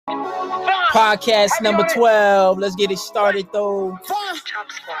Podcast number 12. Let's get it started though.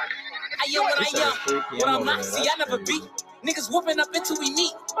 What I'm not, see, I never beat. Niggas whooping up until we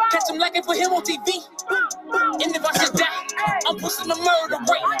meet. Catch him like it for him on TV. And if I should die, I'm pushing the murder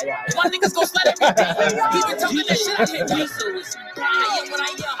rate. My niggas gon' slide every day. He been talking that shit, I can't wait. So it's I am what I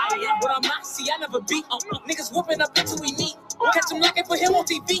am. What I'm not, see, I never beat. Niggas whooping up until we meet. Catch him like it for him on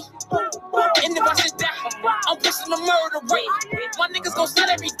TV. And if I should die, I'm pushing the murder rate. My niggas gon' slide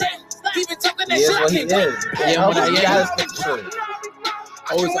every day. He been talking that shit, I can't wait. Yeah, what I am.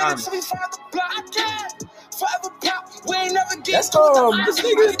 Always honest. This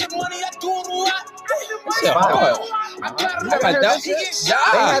nigga. Shit hard. I got that shit.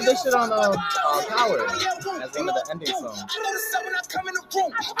 They had this shit on Power as one of the ending songs.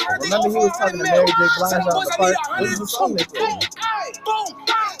 Remember he was talking to Mary J. Blige on the part. This is the song they played.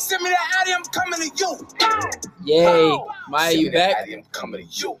 Send me that Addy, I'm coming to you. Yay, Maya, you back? I'm coming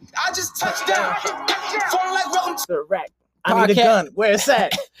to you. I just touched down. Phone like welcome to The rack. I need a gun. Where it's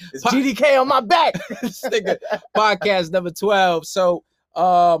at? It's GDK on my back. Podcast number 12. So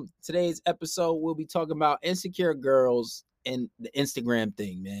today's episode we'll be talking about insecure girls and the Instagram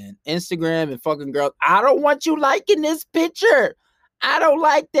thing, man. Instagram and fucking girls. I don't want you liking this picture. I don't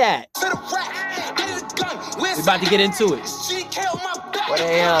like that. We're about to get into it. What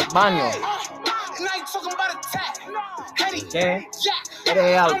el baño? ¿Qué? What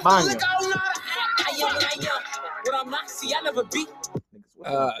el baño? What I'm not, see, I never beat.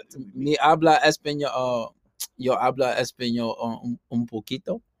 Mi habla español. Yo habla español un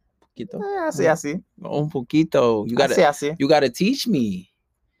poquito. Así. Un poquito. You gotta teach me.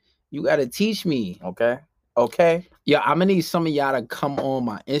 Okay. Yeah, I'm gonna need some of y'all to come on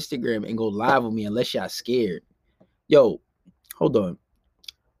my Instagram and go live with me unless y'all scared. Yo, hold on.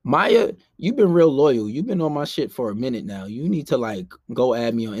 Maya, you've been real loyal. You've been on my shit for a minute now. You need to like go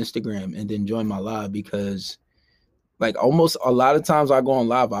add me on Instagram and then join my live because like almost a lot of times I go on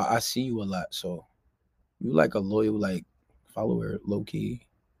live, I see you a lot. So you like a loyal like follower, low key.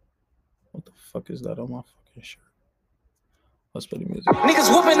 What the fuck is that on my fucking shirt? Let's play the music. Niggas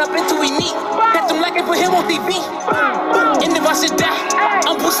whooping up until we meet. Catch them like it for him on TV. And if I should die,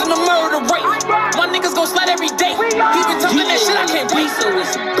 I'm pushing the murder rate. My niggas gon' slide every day. He been talking that shit, I can't wait. So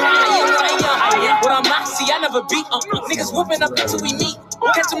it's I am what I am. What I'm not, see, I never beat. Niggas whooping up until we meet.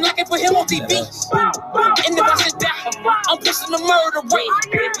 Catch them like it for him on TV. And if I should die, I'm pushing the murder rate.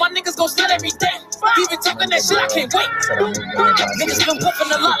 My niggas gon' slide every day. He been talking that shit, I can't wait. Niggas been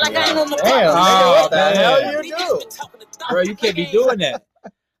whooping a lot like I ain't on the block. Damn, what the hell you do? Bro, you can't be doing that.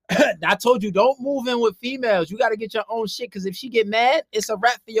 I told you, don't move in with females. You got to get your own shit because if she get mad, it's a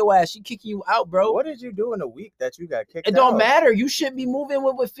wrap for your ass. She kicking you out, bro. What did you do in a week that you got kicked out? It don't matter. You shouldn't be moving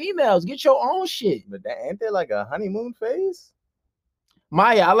with ain't get your own shit. But ain't there like a honeymoon phase?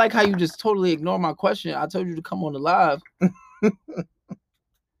 Maya, I like how you just totally ignore my question. I told you to come on the live.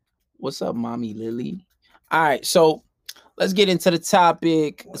 What's up, mommy Lily? All right, so let's get into the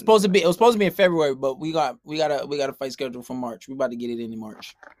topic. It was supposed to be in February, but we got a fight scheduled for March. We about to get it in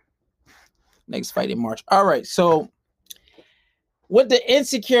March. Next fight in March. All right, so with the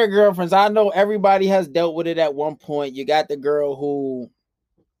insecure girlfriends, I know everybody has dealt with it at one point. You got the girl who,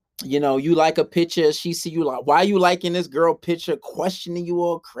 you know, you like a picture, she see you like, why you liking this girl picture, questioning you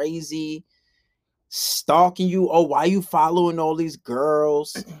all crazy, stalking you. Oh, why you following all these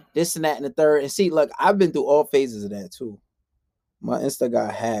girls? This and that and the third. And see, look, I've been through all phases of that too. My Insta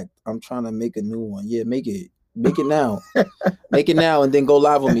got hacked. I'm trying to make a new one. Yeah, make it now. Make it now and then go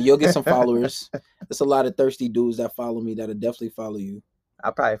live with me. You'll get some followers. There's a lot of thirsty dudes that follow me that'll definitely follow you.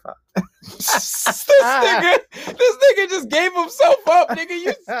 I'll probably follow. this nigga just gave himself up,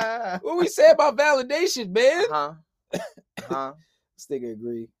 nigga. What we say about validation, man? This nigga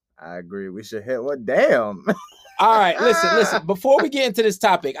agree. I agree. We should hit what? Damn. All right, listen. Before we get into this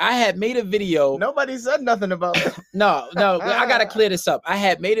topic, I had made a video. Nobody said nothing about it. No. I gotta clear this up. I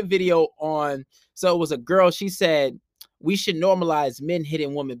had made a video on. So it was a girl. She said we should normalize men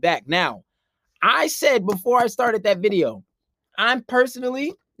hitting women back. Now, I said before I started that video, I'm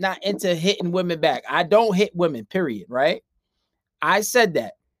personally not into hitting women back. I don't hit women. Period. Right? I said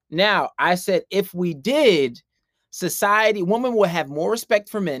that. Now I said if we did, women would have more respect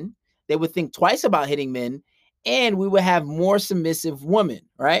for men. They would think twice about hitting men. And we would have more submissive women,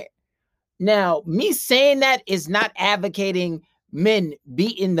 right? Now, me saying that is not advocating men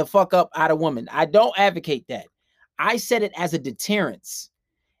beating the fuck up out of women. I don't advocate that. I said it as a deterrence.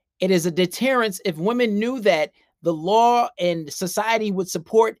 It is a deterrence if women knew that the law and society would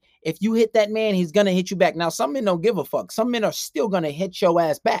support if you hit that man, he's going to hit you back. Now, some men don't give a fuck. Some men are still going to hit your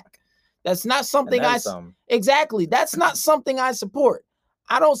ass back. That's not something exactly. That's not something I support.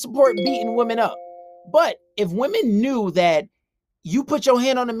 I don't support beating women up. But if women knew that you put your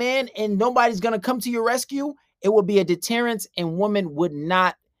hand on a man and nobody's going to come to your rescue, it would be a deterrence, and women would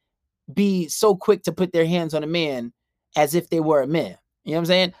not be so quick to put their hands on a man as if they were a man. You know what I'm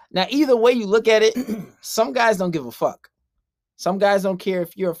saying? Now, either way you look at it, some guys don't give a fuck. Some guys don't care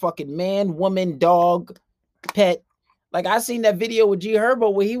if you're a fucking man, woman, dog, pet. Like, I seen that video with G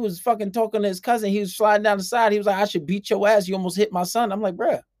Herbo where he was fucking talking to his cousin. He was sliding down the side. He was like, I should beat your ass. You almost hit my son. I'm like,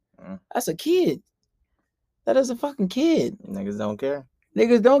 bruh, that's a kid. That is a fucking kid. Niggas don't care.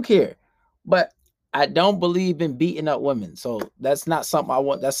 Niggas don't care. But I don't believe in beating up women. So that's not something I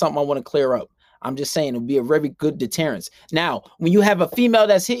want. That's something I want to clear up. I'm just saying it'll be a very good deterrence. Now, when you have a female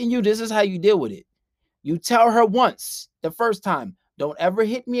that's hitting you, this is how you deal with it. You tell her once, the first time, don't ever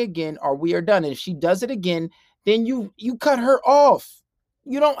hit me again or we are done. And if she does it again, then you cut her off.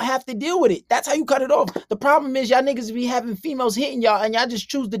 You don't have to deal with it. That's how you cut it off. The problem is y'all niggas be having females hitting y'all and y'all just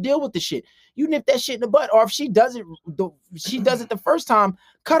choose to deal with the shit. You nip that shit in the butt. Or if she does it the first time,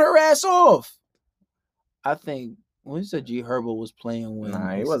 cut her ass off. I think, when said G Herbo was playing when?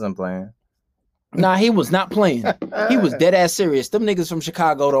 Nah, he wasn't playing. Nah, he was not playing. He was dead ass serious. Them niggas from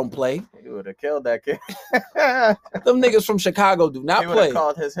Chicago don't play. He would have killed that kid. Them niggas from Chicago do not He would play. have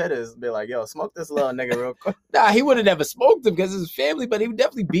called his hitters, be like, yo, smoke this little nigga real quick. Nah, he would have never smoked him because it's his family, but he would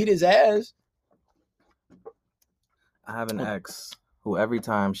definitely beat his ass. I have an ex who every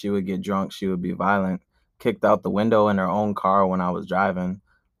time she would get drunk, she would be violent, kicked out the window in her own car when I was driving,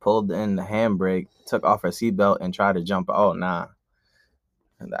 pulled in the handbrake, took off her seatbelt, and tried to jump. Oh, nah.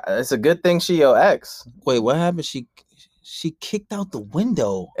 It's a good thing she your ex. Wait, what happened? She kicked out the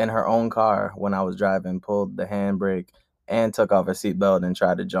window In her own car when I was driving, pulled the handbrake, and took off her seatbelt and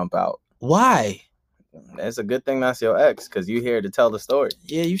tried to jump out. Why? It's a good thing that's your ex, because you here to tell the story.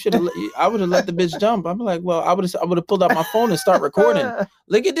 Yeah, you should have. I would have let the bitch jump. I'm like, well, I would have pulled out my phone and start recording.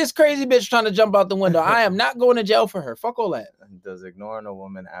 Look at this crazy bitch trying to jump out the window. I am not going to jail for her. Fuck all that. Does ignoring a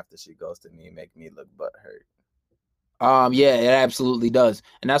woman after she ghosted me make me look butthurt? Yeah, it absolutely does,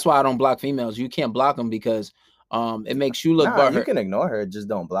 and that's why I don't block females. You can't block them because it makes you look butthurt. You can ignore her, just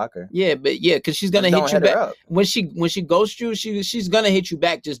don't block her. Yeah, but yeah, because she's gonna hit you back when she ghosts you. She's gonna hit you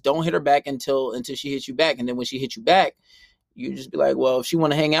back. Just don't hit her back until she hits you back, and then when she hits you back, you just be like, well, if she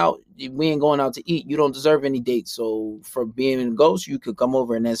want to hang out, we ain't going out to eat. You don't deserve any dates. So for being a ghost, you could come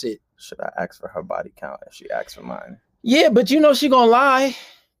over and that's it. Should I ask for her body count if she asks for mine? Yeah, but you know she gonna lie.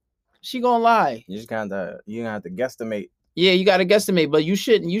 She gonna lie. You gonna have to guesstimate. Yeah, you gotta guesstimate, but you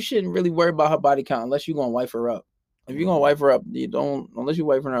shouldn't really worry about her body count unless you're gonna wife her up. If you're gonna wife her up, unless you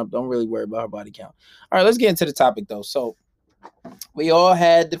wife her up, don't really worry about her body count. All right, let's get into the topic though. So we all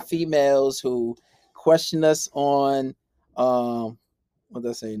had the females who questioned us on what did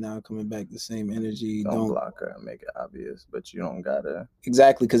I say now? Coming back the same energy. Don't block her and make it obvious, but you don't gotta.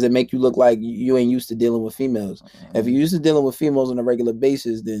 Exactly, because it make you look like you ain't used to dealing with females. Mm-hmm. If you're used to dealing with females on a regular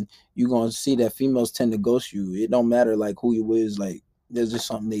basis, then you're gonna see that females tend to ghost you. It don't matter like who you is, like there's just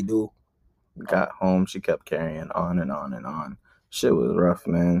something they do. Got home, she kept carrying on and on and on. Shit was rough,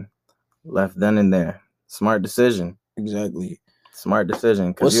 man. Left then and there. Smart decision. Exactly. Smart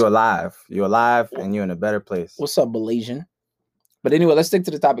decision, because you're alive. You're alive and you're in a better place. What's up, Malaysian? But anyway, let's stick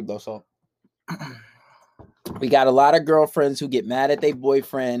to the topic though. So we got a lot of girlfriends who get mad at their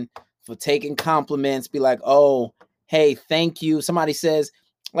boyfriend for taking compliments, be like, oh, hey, thank you. Somebody says,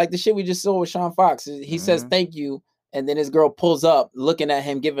 like the shit we just saw with Sean Fox. He says thank you, and then his girl pulls up looking at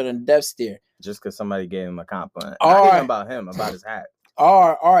him, giving a death stare. Just because somebody gave him a compliment. Not even about him, about his hat.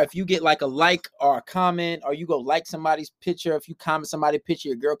 Or if you get like a like or a comment, or you go like somebody's picture, if you comment somebody's picture,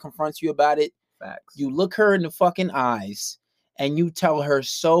 your girl confronts you about it. Facts. You look her in the fucking eyes and you tell her,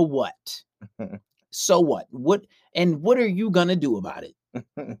 so what? So what? What are you gonna do about it?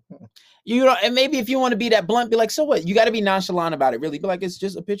 You know, and maybe if you want to be that blunt, be like, so what? You got to be nonchalant about it. Really, be like, it's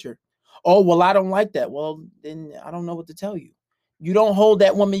just a picture. Oh, well, I don't like that. Well, then I don't know what to tell you. You don't hold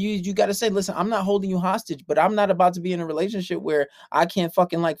that woman. You got to say, listen, I'm not holding you hostage, but I'm not about to be in a relationship where I can't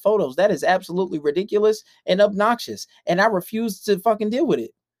fucking like photos. That is absolutely ridiculous and obnoxious, and I refuse to fucking deal with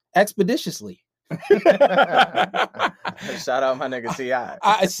it expeditiously. Shout out my nigga T.I.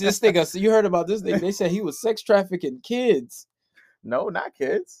 This nigga, so you heard about this thing? They said he was sex trafficking kids. No, not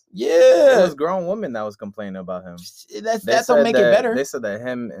kids. Yeah, it was grown women that was complaining about him. That don't make it better. They said that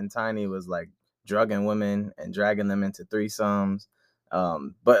him and Tiny was like drugging women and dragging them into threesomes.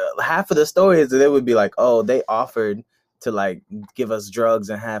 But half of the story is that they would be like, oh, they offered to like give us drugs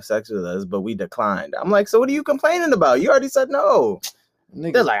and have sex with us, but we declined. I'm like, so what are you complaining about? You already said no.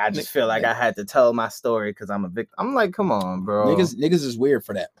 They're like, I just feel like I had to tell my story because I'm a victim. I'm like, come on, bro. Niggas is weird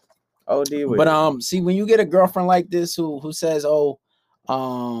for that. OD weird. But see, when you get a girlfriend like this who says, oh,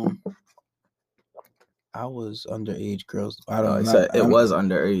 I was underage girls. I No, don't it know. said it was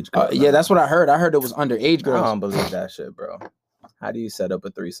underage. Girl. Yeah, that's what I heard. I heard it was underage I girls. don't believe that shit, bro. How do you set up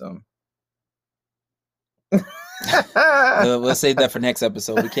a threesome? We'll save that for next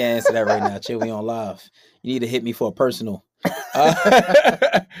episode. We can't answer that right now. Chill, we on live. You need to hit me for a personal.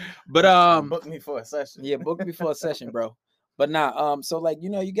 But book me for a session. Yeah, book me for a session, bro. But so like, you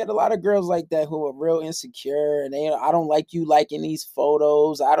know, you get a lot of girls like that who are real insecure and I don't like you liking these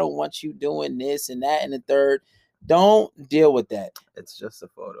photos. I don't want you doing this and that and the third. Don't deal with that. It's just a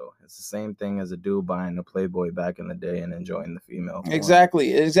photo. It's the same thing as a dude buying a Playboy back in the day and enjoying the female porn.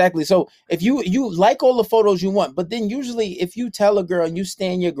 Exactly. So if you like all the photos you want, but then usually if you tell a girl and you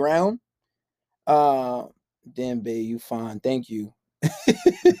stand your ground, damn babe, you fine, thank you.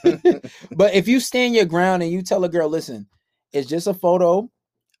 But if you stand your ground and you tell a girl, listen, it's just a photo.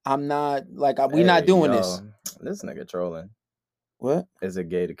 I'm not like we not doing this. This nigga trolling. What? Is it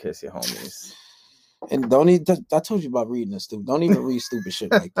gay to kiss your homies? And don't even. I told you about reading this, stupid. Don't even read stupid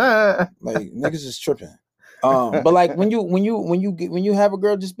shit like that. Like niggas is tripping. But like when you have a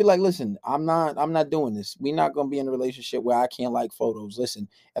girl, just be like, listen, I'm not doing this. We're not gonna be in a relationship where I can't like photos. Listen,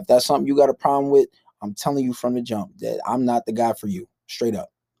 if that's something you got a problem with, I'm telling you from the jump that I'm not the guy for you. Straight up.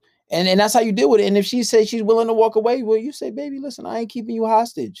 And that's how you deal with it. And if she says she's willing to walk away, well, you say, baby, listen, I ain't keeping you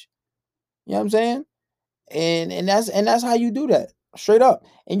hostage. You know what I'm saying? And that's how you do that. Straight up.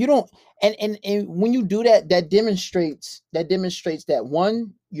 And you don't and when you do that, that demonstrates that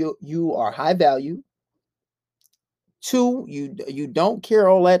one, you are high value. Two, you don't care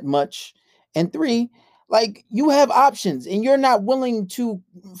all that much. And three, like you have options and you're not willing to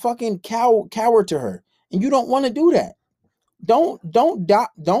fucking cower to her. And you don't want to do that. Don't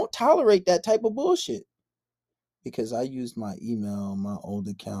tolerate that type of bullshit. Because I used my email, my old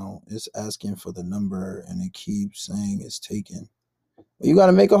account. It's asking for the number and it keeps saying it's taken. You got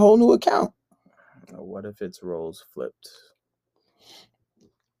to make a whole new account. What if it's roles flipped?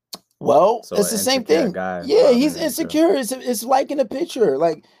 Well, so it's the same thing. Yeah, he's insecure. It's liking a picture.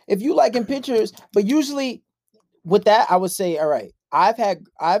 Like if you liking pictures, but usually with that, I would say, all right, I've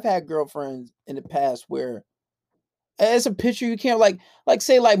had girlfriends in the past where it's a picture you can't like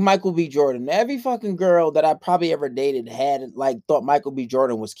say like Michael B. Jordan. Every fucking girl that I probably ever dated had like thought Michael B.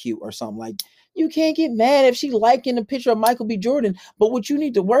 Jordan was cute or something. Like you can't get mad if she liking a picture of Michael B. Jordan. But what you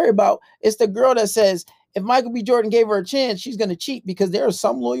need to worry about is the girl that says if Michael B. Jordan gave her a chance, she's gonna cheat because there are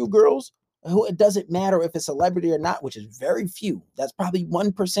some loyal girls who it doesn't matter if it's a celebrity or not, which is very few. That's probably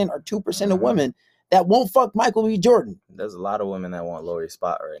 1% or 2% of women that won't fuck Michael B. Jordan. There's a lot of women that want Lori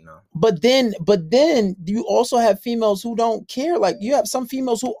Spot right now. But then you also have females who don't care. Like you have some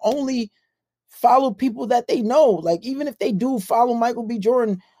females who only follow people that they know. Like even if they do follow Michael B.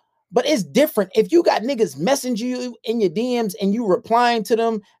 Jordan, but it's different. If you got niggas messaging you in your DMs and you replying to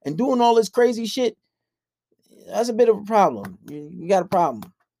them and doing all this crazy shit, that's a bit of a problem. You got a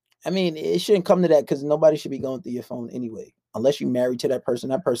problem. I mean, it shouldn't come to that because nobody should be going through your phone anyway. Unless you're married to that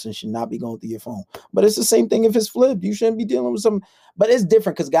person should not be going through your phone. But it's the same thing if it's flipped. You shouldn't be dealing with some. But it's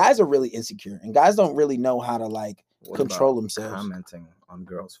different because guys are really insecure and guys don't really know how to like control themselves. Commenting on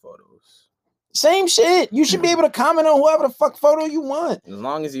girls' photos. Same shit. You should be able to comment on whoever the fuck photo you want. As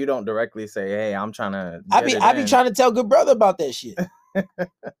long as you don't directly say, "Hey, I'm trying to." I be trying to tell good brother about that shit.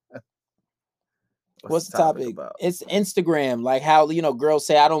 What's the topic about? It's Instagram. Like how, you know, girls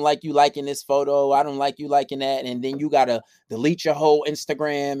say, I don't like you liking this photo. I don't like you liking that. And then you got to delete your whole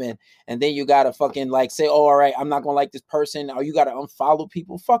Instagram. And then you got to fucking like say, oh, all right, I'm not going to like this person. Or you got to unfollow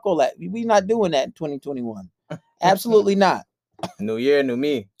people. Fuck all that. We not doing that in 2021. Absolutely not. New year, new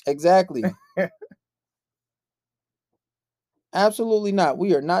me. Exactly. Absolutely not.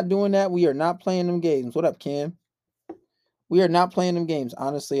 We are not doing that. We are not playing them games. What up, Cam? We are not playing them games.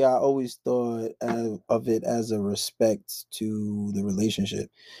 Honestly, I always thought of it as a respect to the relationship.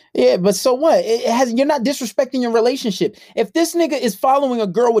 Yeah, but so what? You're not disrespecting your relationship. If this nigga is following a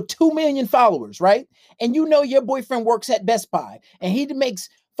girl with 2 million followers, right? And you know your boyfriend works at Best Buy and he makes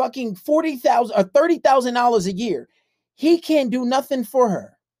fucking $40,000 or $30,000 a year, he can't do nothing for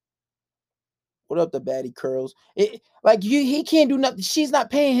her. What up, the baddie curls? He can't do nothing. She's not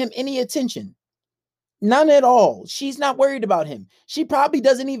paying him any attention. None at all. She's not worried about him. She probably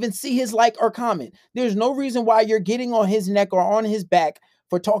doesn't even see his like or comment. There's no reason why you're getting on his neck or on his back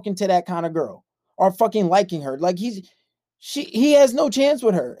for talking to that kind of girl or fucking liking her. Like he has no chance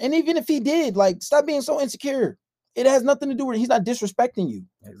with her. And even if he did, like, stop being so insecure. It has nothing to do with it. He's not disrespecting you.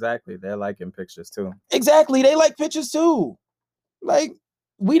 Exactly. They're liking pictures too. Exactly. They like pictures too. Like,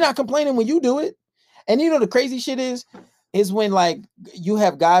 we not complaining when you do it. And you know, the crazy shit is is when like you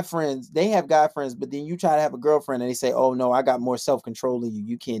have guy friends, they have guy friends, but then you try to have a girlfriend and they say, "Oh no, I got more self-control than you.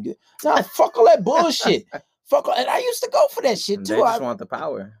 You can't do it." Nah, fuck all that bullshit. Fuck all, and I used to go for that shit too. They just want the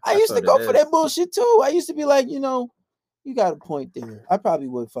power. I used to go for that bullshit too. I used to be like, you know, you got a point there. I probably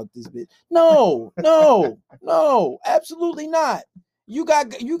would fuck this bitch. No, absolutely not. You got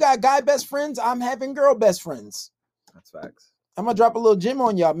guy best friends. I'm having girl best friends. That's facts. I'm gonna drop a little gem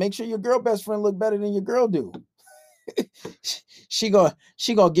on y'all. Make sure your girl best friend look better than your girl do. she gonna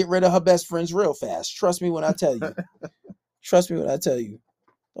get rid of her best friends real fast. Trust me when I tell you. Trust me when I tell you.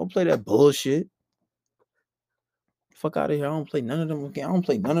 Don't play that bullshit. Fuck out of here. I don't play none of them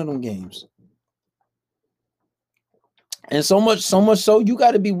games. And so much so you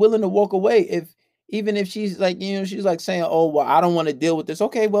got to be willing to walk away even if she's like, you know, she's like saying, "Oh, well, I don't want to deal with this."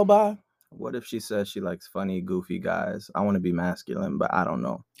 Okay, well, bye. What if she says she likes funny, goofy guys? I want to be masculine, but I don't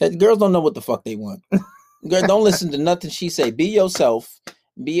know. Girls don't know what the fuck they want. Girl, don't listen to nothing she say. Be yourself.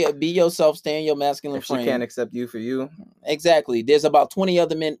 Be yourself. Stay in your masculine if frame. She can't accept you for you. Exactly. There's about 20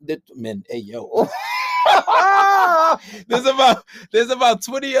 other men. Hey yo. There's about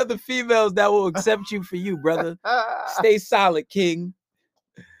 20 other females that will accept you for you, brother. Stay solid, king.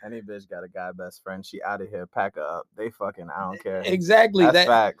 Any bitch got a guy best friend. She out of here. Pack her up. They fucking. I don't care. Exactly. That's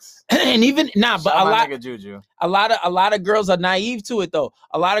facts. And even but Juju. a lot of girls are naive to it though.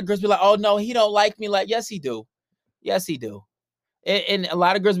 A lot of girls be like, "Oh no, he don't like me." Like, yes, he do. Yes, he do. And a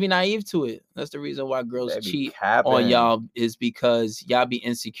lot of girls be naive to it. That's the reason why girls cheat on y'all, is because y'all be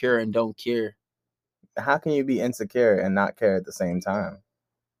insecure and don't care. How can you be insecure and not care at the same time?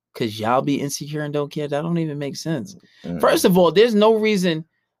 Because y'all be insecure and don't care. That don't even make sense. First of all, there's no reason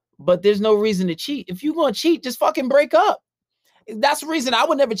to cheat. If you're going to cheat, just fucking break up. That's the reason I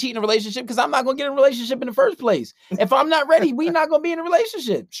would never cheat in a relationship, because I'm not going to get in a relationship in the first place. If I'm not ready, we not going to be in a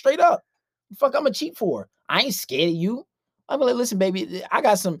relationship. Straight up. The fuck I'm going to cheat for? I ain't scared of you. I'm like, listen, baby, I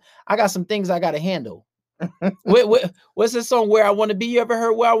got some things I got to handle. What's this song, Where I Want to Be? You ever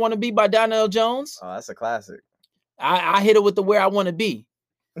heard Where I Want to Be by Donnell Jones? Oh, that's a classic. I hit it with the Where I Want to Be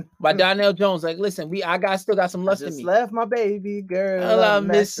by Donnell Jones. Like, listen, I still got some lust in me. Just left my baby girl a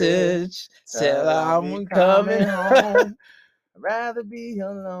message. Tell her I'm coming home. I'd rather be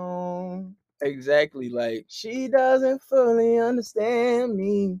alone. Exactly. Like, she doesn't fully understand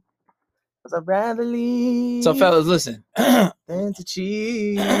me, 'cause I'd rather leave. So fellas, listen. Than to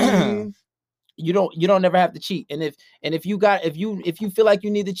cheat. You don't never have to cheat. And if you feel like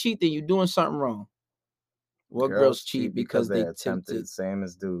you need to cheat, then you're doing something wrong. Well, girls cheat because they're tempted. Same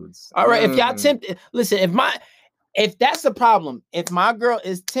as dudes. All right, if y'all tempted, listen, if that's the problem, if my girl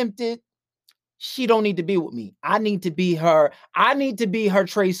is tempted, she don't need to be with me. I need to be her. I need to be her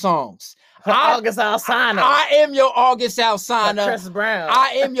Trey Songz. August Alsina. I am your August Alsina. Chris Brown.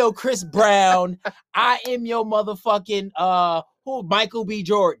 I am your Chris Brown. I am your motherfucking Michael B.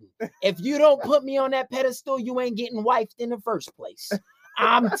 Jordan. If you don't put me on that pedestal, you ain't getting wifed in the first place.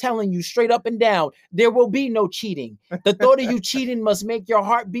 I'm telling you straight up and down, there will be no cheating. The thought of you cheating must make your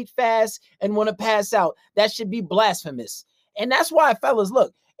heart beat fast and want to pass out. That should be blasphemous. And that's why, fellas,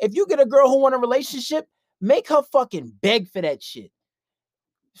 look, if you get a girl who want a relationship, make her fucking beg for that shit.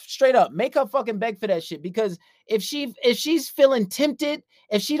 Straight up, make her fucking beg for that shit. Because if she's feeling tempted,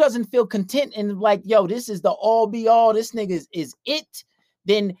 if she doesn't feel content and like, yo, this is the all be all, this nigga is it,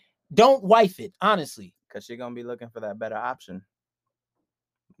 then don't wife it, honestly. Because she's gonna be looking for that better option.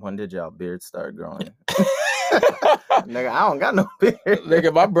 When did y'all beards start growing? Nigga, I don't got no beard.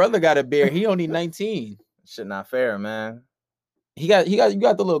 Nigga, my brother got a beard. He only 19. Shit not fair, man. You got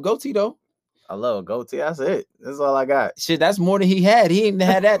the little goatee though. A little goatee, that's it. That's all I got. Shit, that's more than he had. He ain't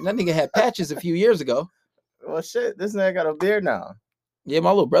had that. That nigga had patches a few years ago. Well, shit, this nigga got a beard now. Yeah, my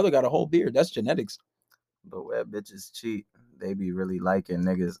little brother got a whole beard. That's genetics. But where bitches cheat, they be really liking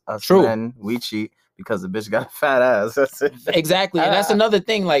niggas. Us True. Men, we cheat because the bitch got a fat ass. That's it. Exactly. And that's another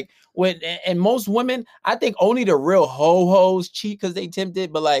thing. Like, and most women, I think only the real ho-hos cheat because they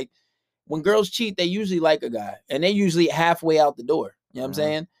tempted. But like, when girls cheat, they usually like a guy. And they usually halfway out the door. You know what I'm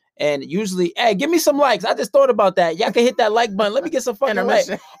saying? And usually, hey, give me some likes. I just thought about that. Y'all can hit that like button. Let me get some fucking likes.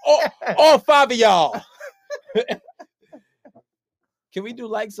 All 5 of y'all. Can we do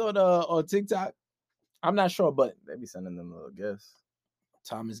likes on TikTok? I'm not sure, but they be sending them little gifts.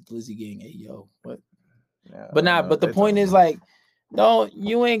 Thomas Glizzy Gang, hey yo, what? Yeah, but the point is like, no,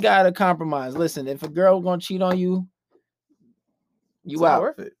 you ain't gotta compromise. Listen, if a girl gonna cheat on you, it's out. Not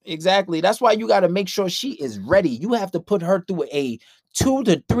worth it. Exactly. That's why you gotta make sure she is ready. You have to put her through a 2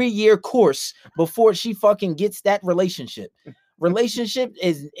 to 3 year course before she fucking gets that relationship. Relationship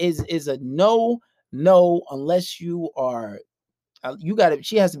is a no unless you are.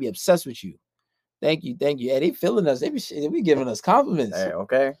 She has to be obsessed with you. Thank you. Hey, they feeling us. They be giving us compliments. Hey,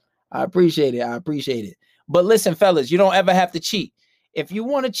 okay. I appreciate it. But listen, fellas, you don't ever have to cheat. If you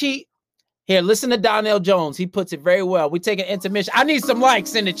want to cheat, here, listen to Donnell Jones. He puts it very well. We take an intermission. I need some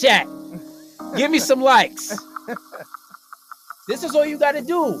likes in the chat. Give me some likes. This is all you got to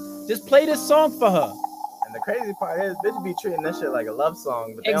do. Just play this song for her. And the crazy part is, bitch be treating this shit like a love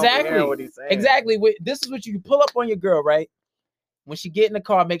song, but they don't hear what he's saying. Exactly. This is what you pull up on your girl, right? When she get in the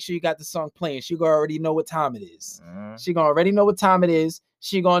car, make sure you got the song playing. She gonna already know what time it is. She gonna already know what time it is.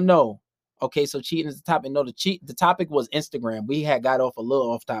 She gonna know. Okay, so cheating is the topic. No, the topic was Instagram. We had got off a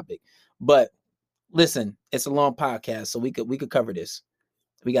little off topic, but listen, it's a long podcast, so we could cover this.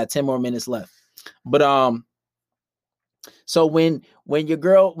 We got 10 more minutes left. But so when your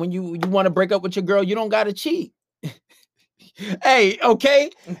girl, when you want to break up with your girl, you don't gotta cheat. Hey, okay.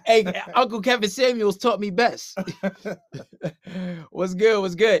 Hey, Uncle Kevin Samuels taught me best. What's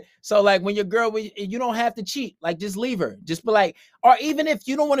good? So like when your girl, you don't have to cheat. Like just leave her. Just be like, or even if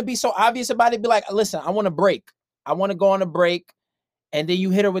you don't want to be so obvious about it, be like, listen, I want to break. I want to go on a break. And then you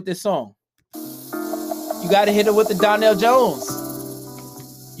hit her with this song. You got to hit her with the Donnell Jones.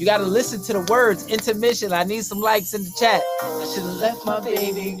 You got to listen to the words. Intermission. I need some likes in the chat. I should have left my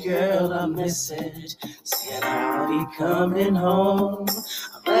baby girl a message. Said I'll be coming home.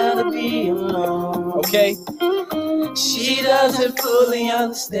 I'd rather be alone. Okay. She doesn't fully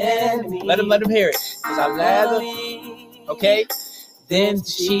understand me. Let him hear it. Because I'd rather. Okay. Then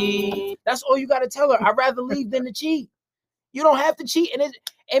cheat. That's all you got to tell her. I'd rather leave than to cheat. You don't have to cheat. And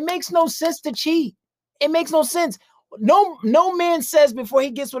it makes no sense to cheat. It makes no sense. No man says before he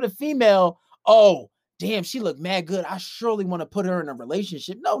gets with a female, oh, damn, she look mad good. I surely want to put her in a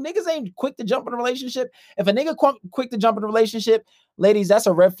relationship. No, niggas ain't quick to jump in a relationship. If a nigga quick to jump in a relationship, ladies, that's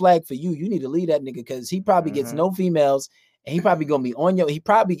a red flag for you. You need to leave that nigga because he probably gets no females and he probably gonna be on your. He'll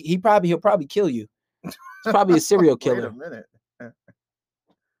probably kill you. He's probably a serial killer. Wait a minute.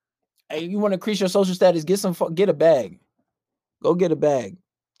 Hey, you want to increase your social status? Get a bag. Go get a bag.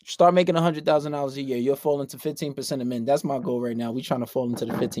 Start making $100,000 a year. You'll fall into 15% of men. That's my goal right now. We trying to fall into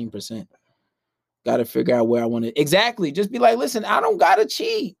the 15%. Got to figure out where I want to. Exactly. Just be like, listen, I don't got to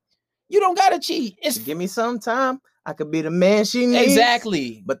cheat. You don't got to cheat. Give me some time. I could be the man she needs.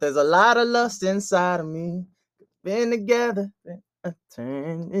 Exactly. But there's a lot of lust inside of me. Been together.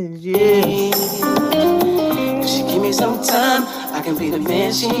 Turn years. She give me some time. I can be the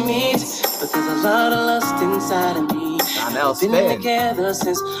man she needs. But there's a lot of lust inside of me. Been together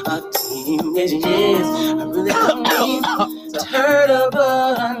since our teenage years. I really don't need to hurt her,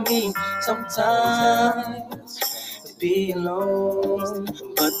 but I need some time to be alone.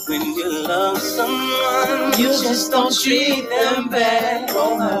 But when you love someone, you just don't treat them bad.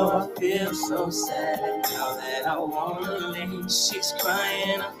 Oh, how I feel so sad now that I wanna leave. She's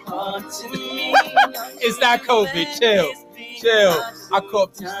crying apart to me. It's not COVID. Chill. I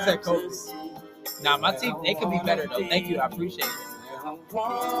caught you said COVID. Nah, my teeth, they could be better though. Thank you. I appreciate it. I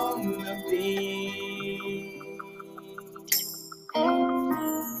wanna be.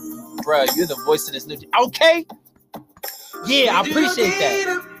 Bruh, you're the voice of this new. Okay. Yeah, I appreciate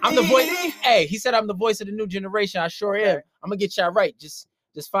that. I'm the voice. Hey, he said I'm the voice of the new generation. I sure am. I'm gonna get y'all right. Just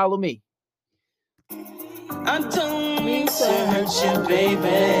follow me. I don't mean to hurt you, baby.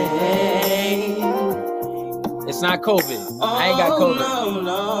 It's not COVID. I ain't got COVID.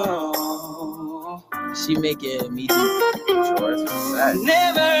 No. She making me do.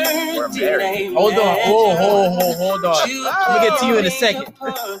 Never did I. Hold on. I'm gonna get to you in a second.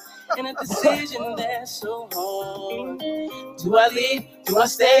 In a decision that's so hard. Do I leave? Do I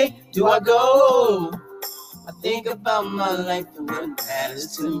stay? Do I go? I think about my life and what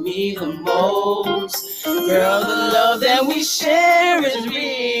matters to me the most. Girl, the love that we share is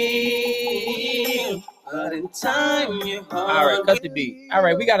real. But in time, you're hard. All right, cut the beat. All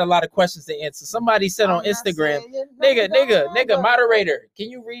right, we got a lot of questions to answer. Somebody said on Instagram, nigga, moderator, can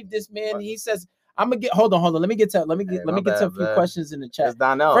you read this man? He says, I'm gonna get. Hold on. Let me get to a few questions in the chat.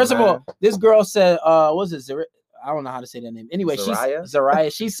 Donnell, first of all, this girl said, what was it? I don't know how to say that name. Anyway,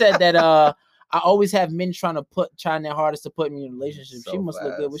 Zariah. She said that I always have men trying their hardest to put me in a relationship. So she must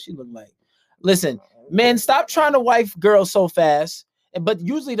look good. What she look like? Listen, men, stop trying to wife girls so fast. But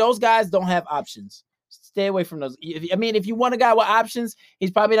usually those guys don't have options. Stay away from those. If you want a guy with options,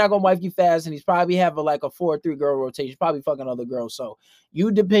 he's probably not gonna wife you fast, and he's probably have a 4-3 girl rotation. He's probably fucking other girls. So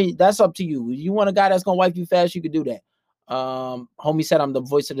you depend. That's up to you. If you want a guy that's gonna wife you fast, you could do that. Homie said I'm the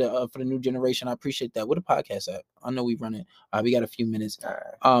voice of the for the new generation. I appreciate that. What a podcast at? I know we running. We got a few minutes. All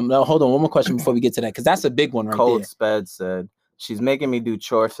right. No, hold on. One more question before we get to that, because that's a big one right Cold there. Sped said, She's making me do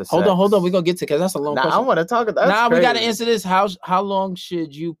chores for Hold sex. on. We're gonna get to because that's a long Nah, question. I want to talk about that. We gotta answer this. How long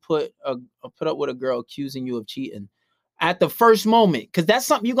should you put up with a girl accusing you of cheating at the first moment? Because that's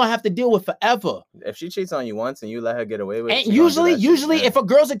something you're gonna have to deal with forever. If she cheats on you once and you let her get away with it, And usually, if a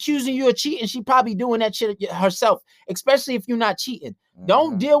girl's accusing you of cheating, she probably doing that shit herself. Especially if you're not cheating.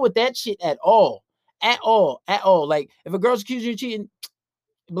 Don't deal with that shit at all. Like if a girl's accusing you of cheating,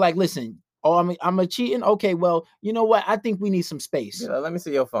 be like, listen. Oh, I'm a cheating. Okay, well, you know what? I think we need some space. Yeah, let me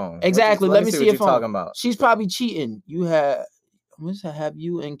see your phone. Exactly. Let me see your phone. Talking about. She's probably cheating. Have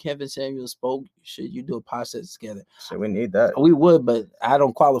you and Kevin Samuel spoke? Should you do a podcast together? Shit, we need that. We would, but I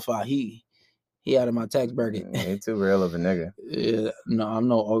don't qualify. He out of my tax bracket. He too real of a nigga. Yeah, no, I'm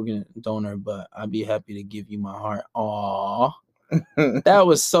no organ donor, but I'd be happy to give you my heart. Aw, that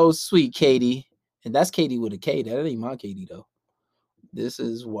was so sweet, Katie. And that's Katie with a K. That ain't my Katie though. This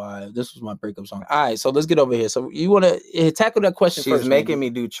was my breakup song. All right, so let's get over here. So you want to tackle that question She's first? making me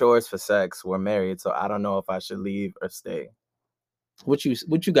do chores for sex. We're married, so I don't know if I should leave or stay. What you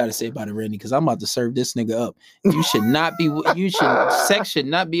got to say about it, Randy? Because I'm about to serve this nigga up. You should not be. Sex should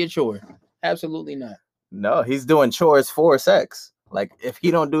not be a chore. Absolutely not. No, he's doing chores for sex. Like if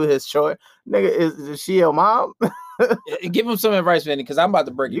he don't do his chore, nigga, is she your mom? Give him some advice, Randy, because I'm about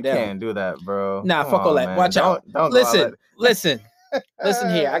to break it down. You can't do that, bro. Nah, fuck all that. Man. Watch out. Don't Listen. Listen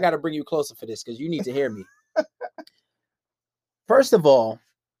here, I got to bring you closer for this because you need to hear me. First of all,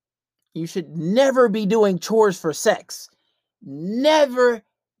 you should never be doing chores for sex. Never,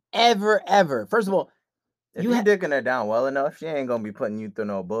 ever, ever. First of all, if you're dicking her down well enough, she ain't gonna be putting you through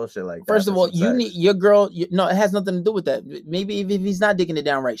no bullshit like that. First of all, you need your girl. No, it has nothing to do with that. Maybe if he's not digging it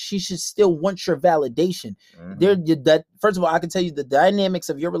down right, she should still want your validation. First of all, I can tell you the dynamics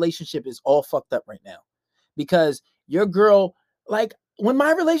of your relationship is all fucked up right now because your girl. Like when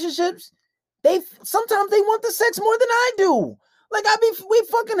my relationships, sometimes they want the sex more than I do. Like we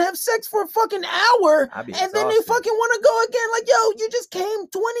fucking have sex for a fucking hour, and then they fucking want to go again. Like, yo, you just came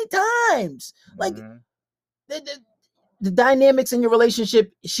 20 times. Like the dynamics in your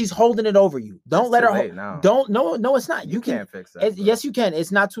relationship, she's holding it over you. Don't let her. No, it's not. You can't fix that. Yes, you can.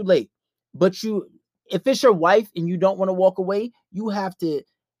 It's not too late. But if it's your wife and you don't want to walk away, you have to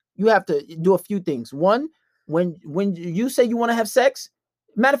do a few things. One. When you say you want to have sex,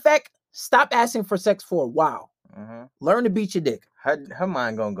 matter of fact, stop asking for sex for a while. Learn to beat your dick. Her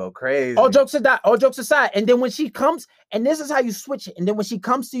mind gonna go crazy. All jokes aside. And then when she comes, and this is how you switch it. And then when she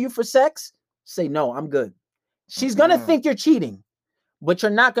comes to you for sex, say, no, I'm good. She's gonna think you're cheating, but you're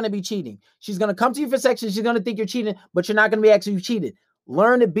not gonna be cheating. She's gonna come to you for sex and she's gonna think you're cheating, but you're not gonna be actually cheated.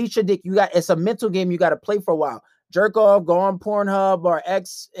 Learn to beat your dick. It's a mental game you gotta play for a while. Jerk off, go on Pornhub or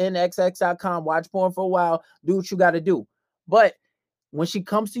xnxx.com, watch porn for a while, do what you got to do. But when she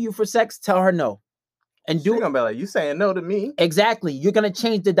comes to you for sex, tell her no. And she's gonna be like, you saying no to me. Exactly. You're gonna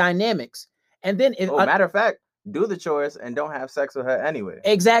change the dynamics. And then matter of fact, do the chores and don't have sex with her anyway.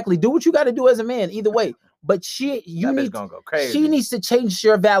 Exactly. Do what you got to do as a man, either way. But she needs to change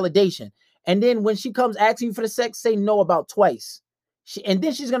your validation. And then when she comes asking you for the sex, say no about twice. And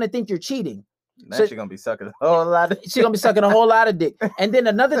then she's gonna think you're cheating. Now she's gonna be sucking a whole lot of she's gonna be sucking a whole lot of dick. And then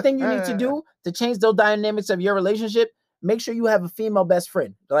another thing you need to do to change those dynamics of your relationship, make sure you have a female best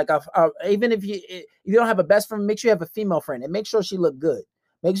friend. Like even if you don't have a best friend, make sure you have a female friend and make sure she look good.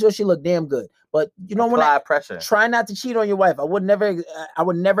 Make sure she look damn good. But you don't want to pressure. Try not to cheat on your wife. I would never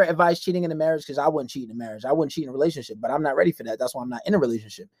advise cheating in a marriage because I wouldn't cheat in a marriage. I wouldn't cheat in a relationship, but I'm not ready for that. That's why I'm not in a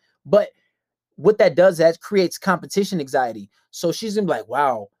relationship. But what that does, that creates competition anxiety. So she's gonna be like,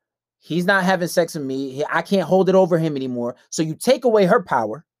 wow, he's not having sex with me. I can't hold it over him anymore. So you take away her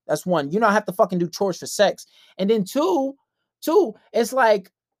power. That's one. You don't have to fucking do chores for sex. And then two, it's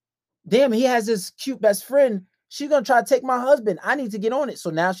like, damn, he has this cute best friend. She's going to try to take my husband. I need to get on it. So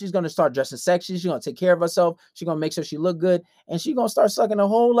now she's going to start dressing sexy. She's going to take care of herself. She's going to make sure she look good. And she's going to start sucking a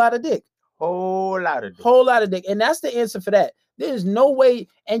whole lot of dick. Whole lot of dick. And that's the answer for that. There's no way.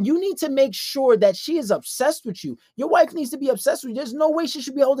 And you need to make sure that she is obsessed with you. Your wife needs to be obsessed with you. There's no way she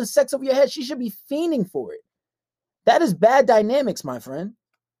should be holding sex over your head. She should be fiending for it. That is bad dynamics, my friend.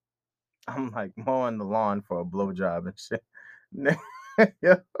 I'm like mowing the lawn for a blowjob and shit.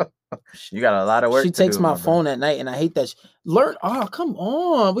 You got a lot of work. She takes my phone at night, and I hate that. Oh, come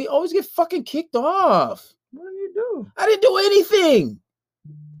on. We always get fucking kicked off. What do you do? I didn't do anything.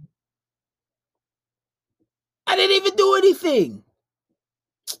 I didn't even do anything.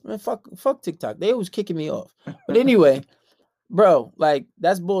 Man, fuck TikTok. They always kicking me off. But anyway, bro, like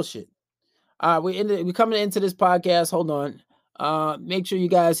that's bullshit. We coming into this podcast. Hold on. Make sure you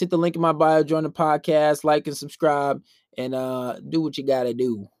guys hit the link in my bio, join the podcast, like and subscribe, and do what you gotta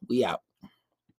do. We out.